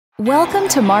Welcome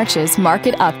to March's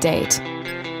Market Update.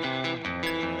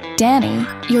 Danny,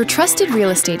 your trusted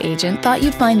real estate agent, thought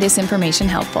you'd find this information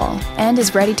helpful and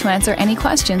is ready to answer any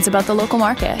questions about the local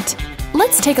market.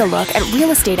 Let's take a look at real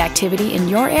estate activity in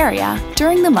your area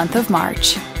during the month of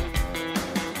March.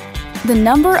 The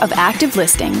number of active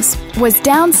listings was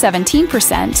down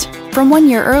 17% from 1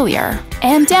 year earlier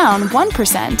and down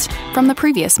 1% from the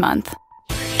previous month.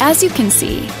 As you can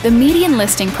see, the median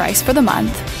listing price for the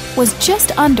month was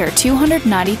just under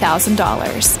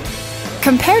 $290,000.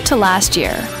 Compared to last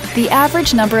year, the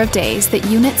average number of days that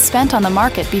units spent on the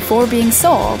market before being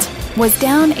sold was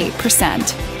down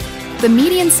 8%. The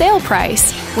median sale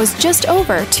price was just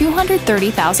over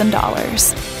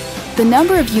 $230,000. The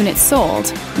number of units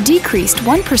sold decreased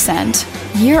 1%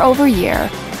 year over year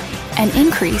and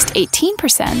increased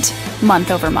 18%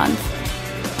 month over month.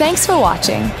 Thanks for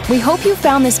watching. We hope you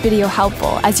found this video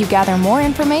helpful as you gather more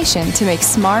information to make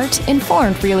smart,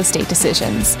 informed real estate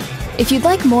decisions. If you'd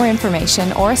like more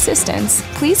information or assistance,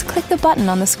 please click the button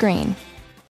on the screen.